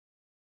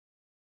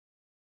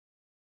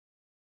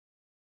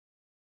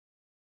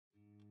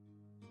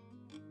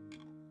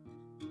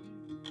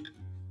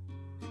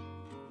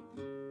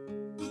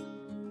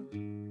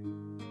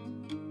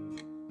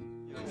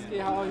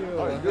Ricky, how are you?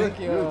 Oh, good.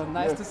 Thank you. Good.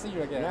 Nice Good. to see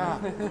you again. Yeah.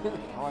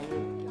 How are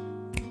you?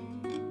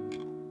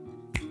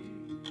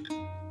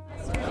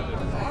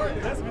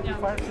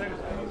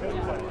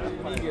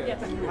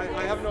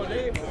 I have no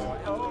name.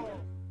 Oh.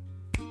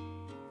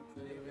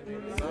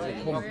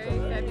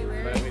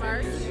 February,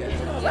 March.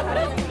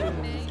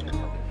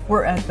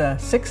 We're at the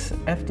 6th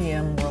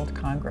FDM World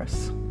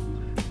Congress,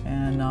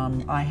 and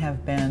I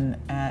have been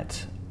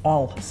at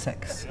all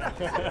 6.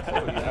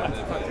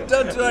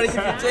 Don't worry, if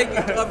you take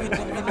a coffee, to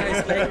be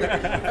nice like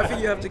that. I think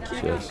you have to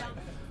keep it.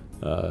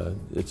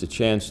 It's a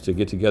chance to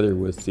get together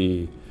with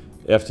the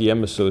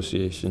FDM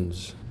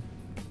associations,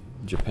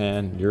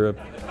 Japan, Europe.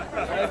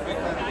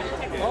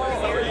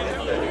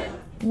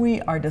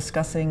 We are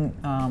discussing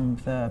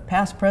the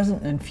past,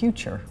 present, and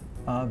future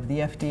of the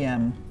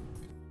FDM.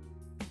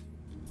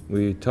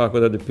 We talk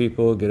with other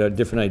people, get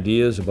different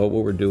ideas about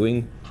what we're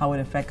doing. How it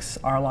affects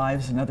our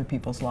lives and other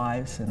people's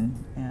lives, and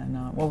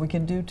what we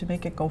can do to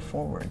make it go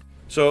forward.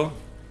 So,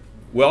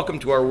 welcome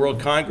to our World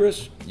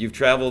Congress. You've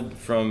traveled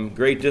from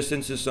great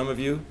distances, some of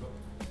you.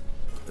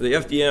 The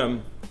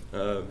FDM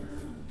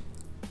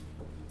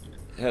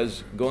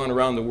has gone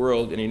around the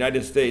world. In the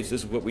United States,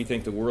 this is what we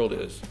think the world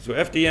is. So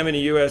FDM in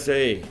the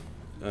USA,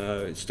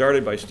 it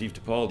started by Steve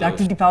DePaldos.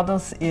 Dr.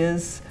 DePaldos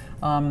is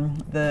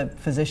the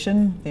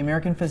physician, the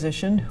American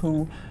physician,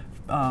 who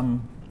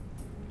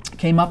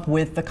came up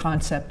with the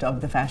concept of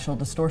the fascial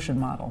distortion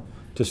model.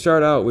 To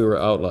start out, we were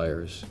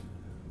outliers.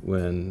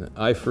 When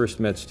I first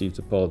met Steve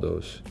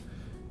DePaldos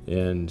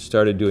and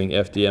started doing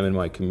FDM in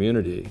my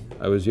community,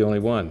 I was the only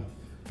one.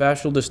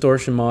 Fascial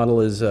distortion model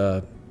is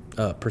a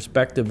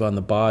perspective on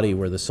the body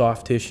where the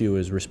soft tissue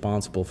is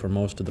responsible for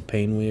most of the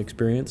pain we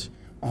experience.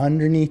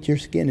 Underneath your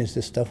skin is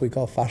this stuff we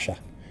call fascia.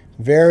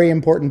 Very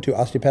important to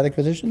osteopathic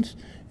physicians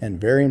and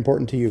very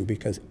important to you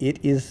because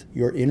it is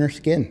your inner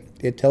skin.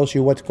 It tells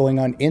you what's going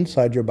on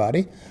inside your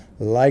body,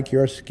 like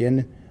your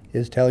skin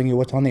is telling you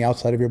what's on the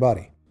outside of your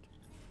body.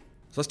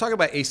 So let's talk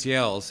about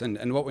ACLs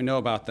and what we know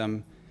about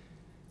them.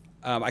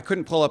 I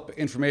couldn't pull up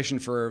information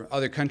for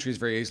other countries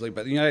very easily,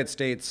 but in the United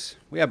States,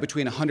 we have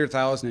between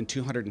 100,000 and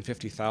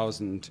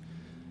 250,000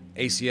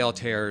 ACL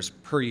tears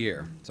per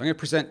year. So I'm going to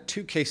present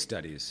 2 case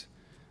studies.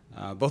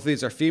 Both of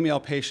these are female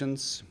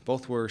patients,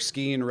 both were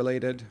skiing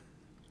related,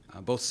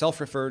 both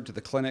self-referred to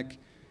the clinic,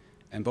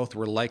 and both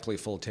were likely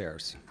full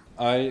tears.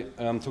 I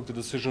took the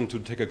decision to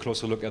take a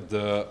closer look at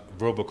the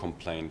verbal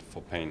complaint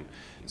for pain.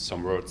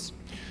 Some words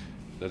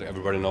that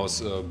everybody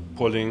knows,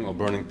 pulling or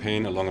burning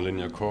pain along a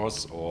linear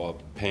course or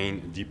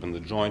pain deep in the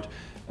joint.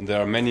 And there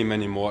are many,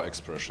 many more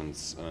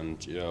expressions.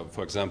 And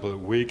for example,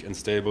 weak and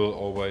stable,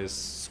 always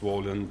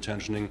swollen,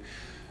 tensioning,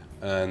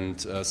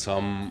 and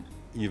some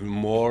even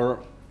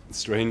more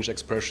strange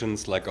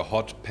expressions like a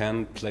hot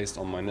pan placed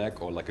on my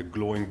neck or like a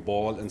glowing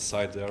ball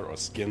inside there or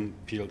skin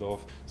peeled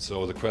off.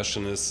 So the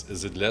question is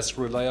it less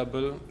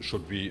reliable?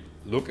 Should we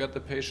look at the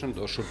patient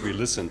or should we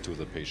listen to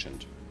the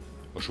patient?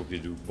 Or should we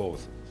do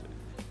both?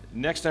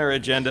 Next on our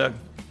agenda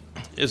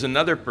is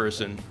another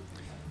person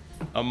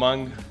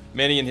among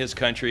many in his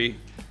country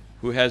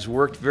who has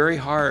worked very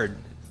hard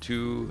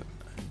to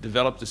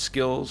develop the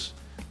skills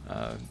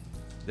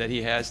that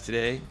he has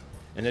today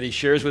and that he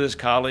shares with his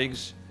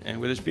colleagues and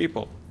with his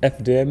people.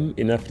 FDM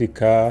in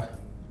Africa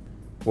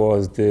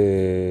was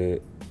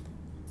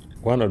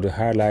one of the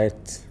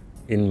highlights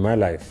in my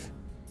life.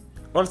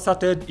 All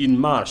started in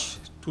March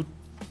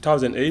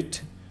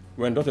 2008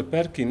 when Dr.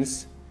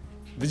 Perkins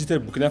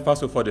visited Burkina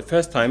Faso for the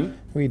first time.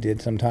 We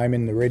did some time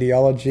in the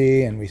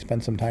radiology and we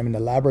spent some time in the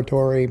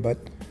laboratory,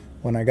 but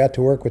when I got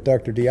to work with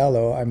Dr.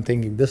 Diallo, I'm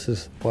thinking, this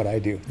is what I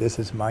do. This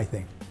is my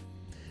thing.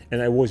 And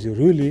I was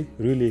really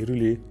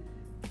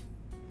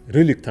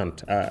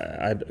reluctant,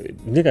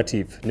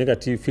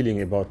 negative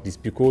feeling about this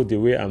because the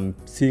way I'm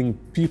seeing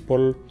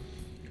people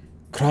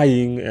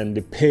crying and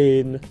the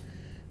pain,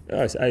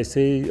 I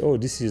say, oh,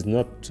 this is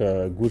not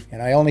good.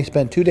 And I only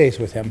spent 2 days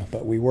with him,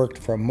 but we worked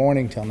from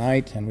morning till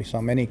night and we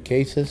saw many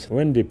cases.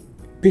 When the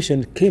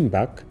patient came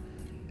back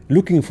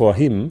looking for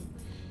him,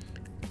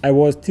 I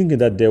was thinking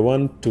that they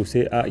want to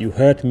say, you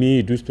hurt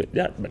me, do this.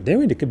 Yeah, but then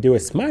when they were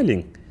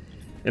smiling.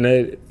 And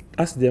I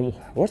asked them,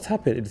 what's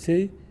happened? They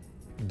say,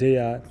 they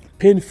are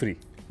pain-free.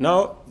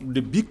 Now,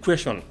 the big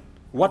question,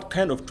 what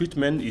kind of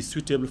treatment is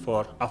suitable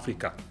for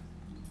Africa?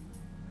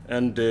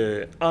 And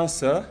the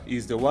answer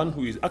is the one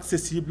who is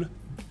accessible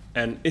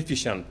and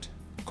efficient,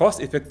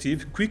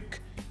 cost-effective, quick,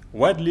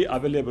 widely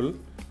available,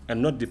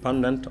 and not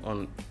dependent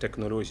on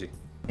technology.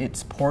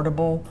 It's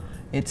portable,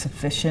 it's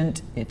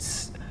efficient,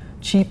 it's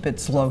cheap,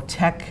 it's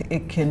low-tech,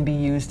 it can be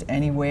used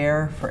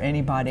anywhere for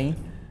anybody.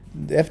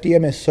 The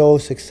FDM is so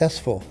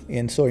successful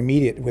and so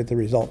immediate with the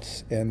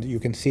results, and you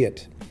can see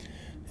it.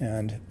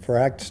 And for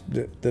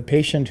the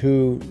patient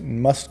who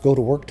must go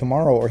to work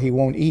tomorrow or he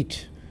won't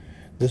eat,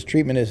 this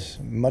treatment is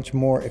much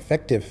more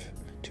effective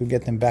to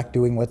get them back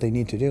doing what they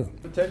need to do.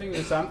 I'm telling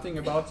you something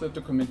about the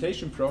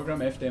documentation program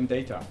FDM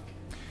Data.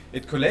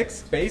 It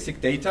collects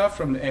basic data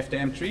from the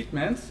FDM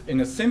treatments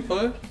in a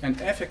simple and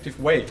effective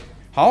way.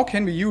 How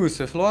can we use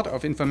the lot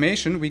of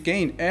information we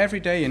gain every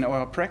day in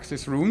our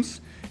practice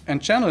rooms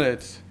and channel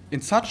it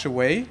in such a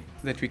way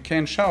that we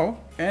can show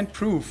and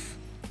prove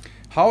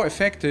how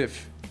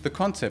effective the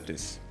concept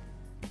is.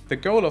 The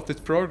goal of this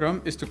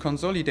program is to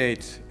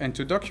consolidate and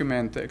to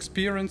document the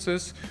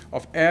experiences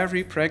of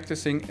every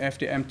practicing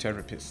FDM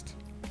therapist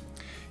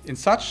in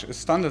such a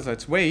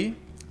standardized way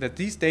that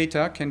these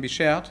data can be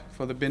shared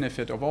for the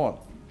benefit of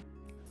all.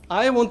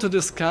 I want to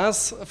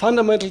discuss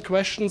fundamental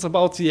questions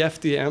about the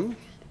FDM.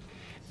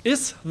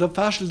 Is the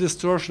fascial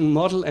distortion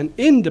model an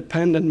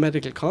independent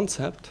medical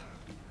concept?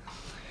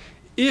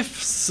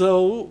 If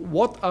so,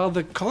 what are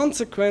the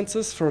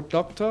consequences for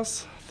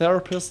doctors,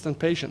 therapists, and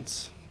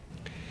patients?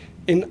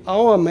 In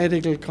our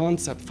medical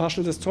concept,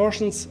 fascial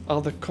distortions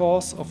are the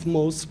cause of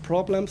most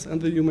problems in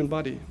the human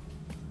body.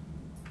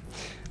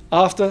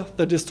 After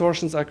the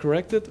distortions are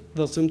corrected,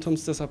 the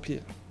symptoms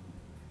disappear.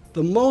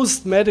 The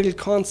most medical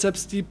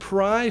concepts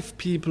deprive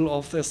people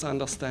of this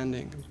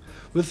understanding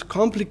with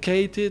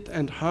complicated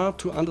and hard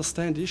to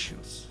understand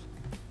issues.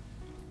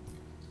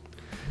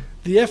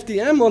 The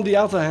FDM, on the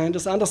other hand,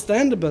 is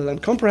understandable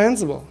and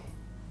comprehensible.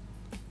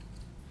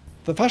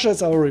 The fascia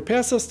is our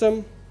repair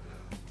system.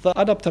 The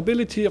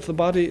adaptability of the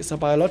body is a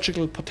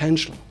biological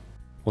potential.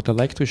 What I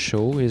like to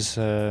show is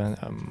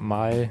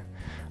my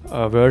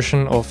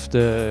version of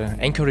the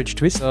anchorage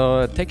twist,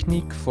 a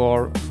technique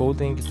for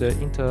folding the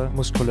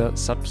intermuscular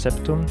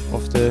subseptum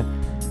of the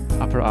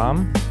upper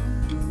arm.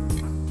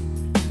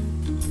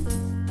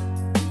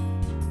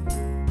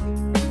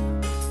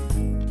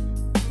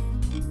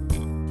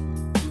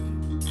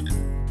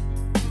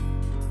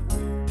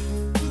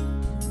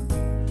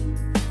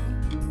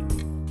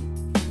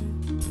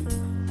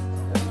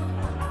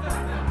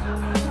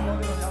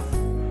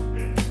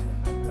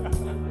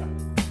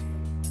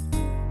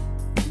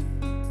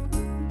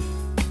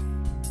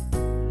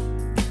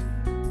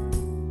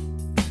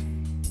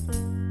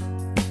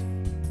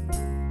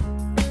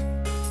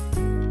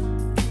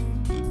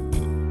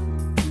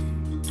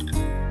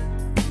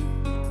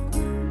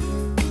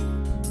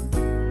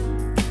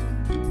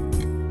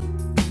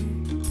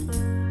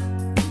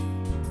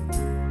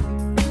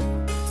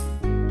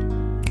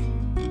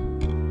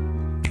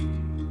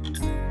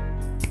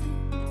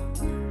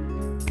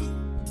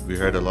 We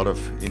heard a lot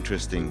of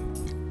interesting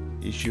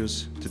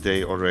issues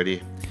today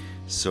already.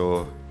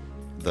 So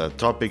the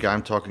topic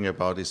I'm talking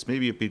about is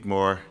maybe a bit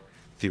more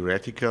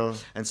theoretical.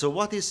 And so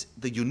what is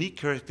the unique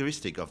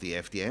characteristic of the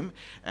FDM,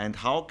 and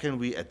how can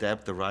we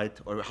adapt the right,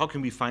 or how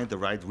can we find the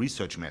right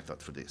research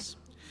method for this?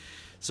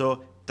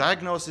 So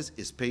diagnosis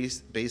is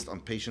based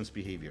on patient's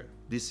behavior.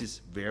 This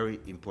is very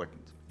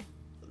important.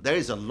 There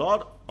is a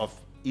lot of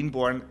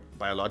inborn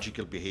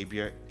biological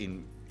behavior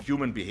in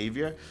human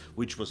behavior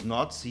which was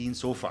not seen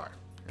so far.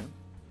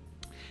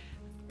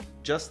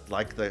 Just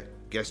like the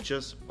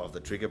gestures of the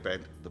trigger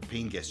band, the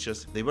pain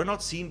gestures, they were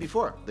not seen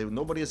before.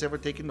 Nobody has ever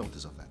taken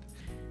notice of that.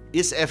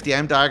 Is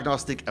FDM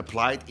diagnostic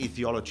applied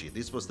etiology?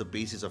 This was the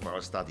basis of our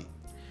study.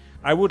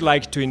 I would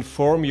like to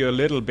inform you a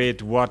little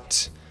bit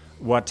what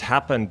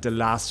happened the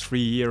last 3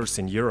 years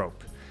in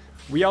Europe.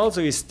 We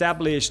also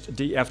established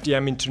the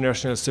FDM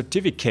International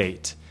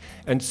Certificate.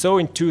 And so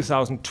in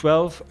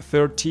 2012,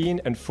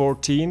 13 and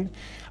 14,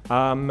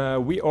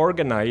 we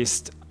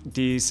organized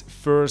these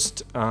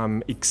first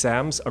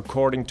exams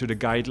according to the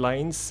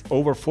guidelines.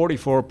 Over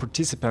 44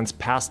 participants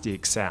passed the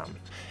exam.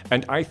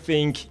 And I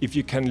think if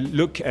you can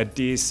look at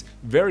this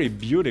very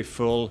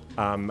beautiful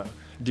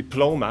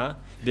diploma,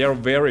 they are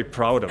very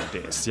proud of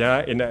this.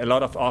 Yeah? In a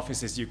lot of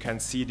offices you can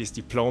see these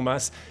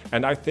diplomas,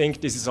 and I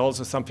think this is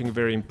also something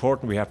very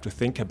important we have to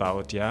think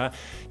about. Yeah?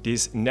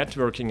 This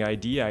networking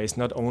idea is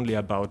not only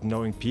about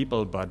knowing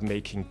people, but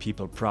making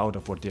people proud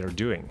of what they are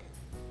doing.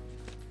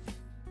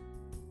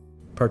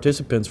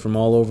 Participants from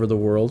all over the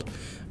world.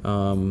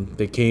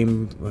 They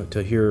came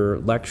to hear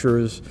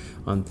lectures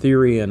on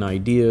theory and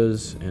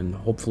ideas and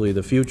hopefully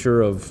the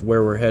future of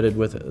where we're headed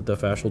with the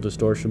fascial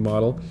distortion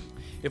model.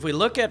 If we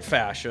look at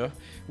fascia,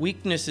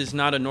 weakness is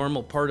not a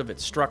normal part of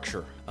its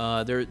structure.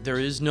 There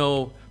is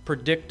no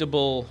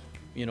predictable,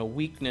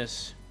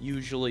 weakness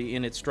usually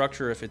in its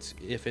structure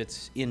if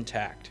it's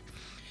intact.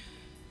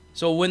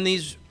 So when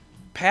these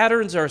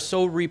patterns are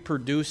so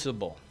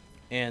reproducible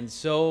and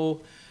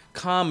so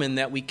common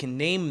that we can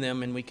name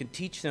them and we can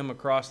teach them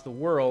across the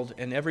world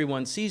and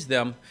everyone sees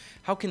them,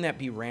 how can that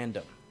be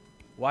random?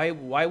 Why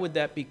would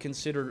that be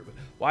considered,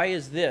 why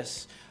is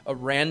this a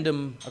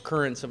random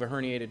occurrence of a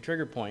herniated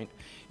trigger point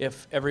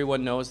if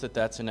everyone knows that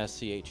that's an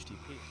SCHTP?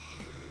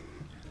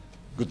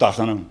 Good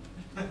afternoon,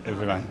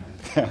 everyone.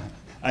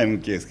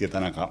 I'm Keisuke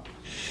Tanaka.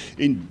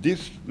 In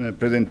this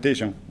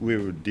presentation, we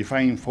will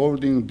define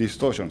folding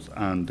distortions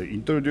and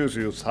introduce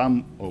you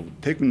some of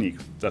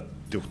techniques that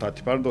Dr.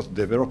 Tipaldos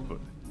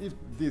developed. If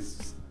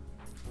this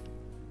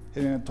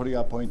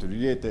trigger point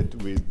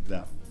related with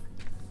the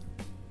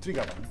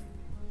trigger band,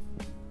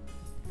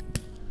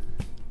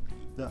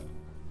 the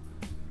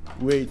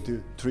way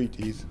to treat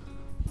is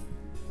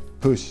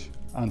push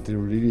until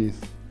release,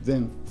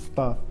 then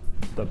start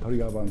the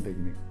trigger band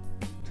technique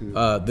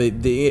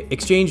The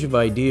exchange of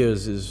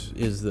ideas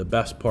is the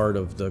best part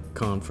of the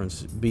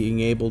conference, being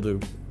able to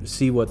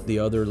see what the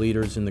other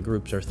leaders in the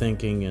groups are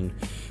thinking and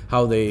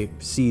how they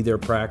see their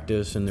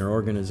practice and their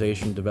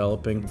organization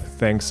developing.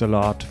 Thanks a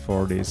lot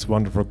for this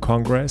wonderful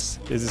congress.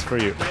 This is for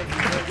you.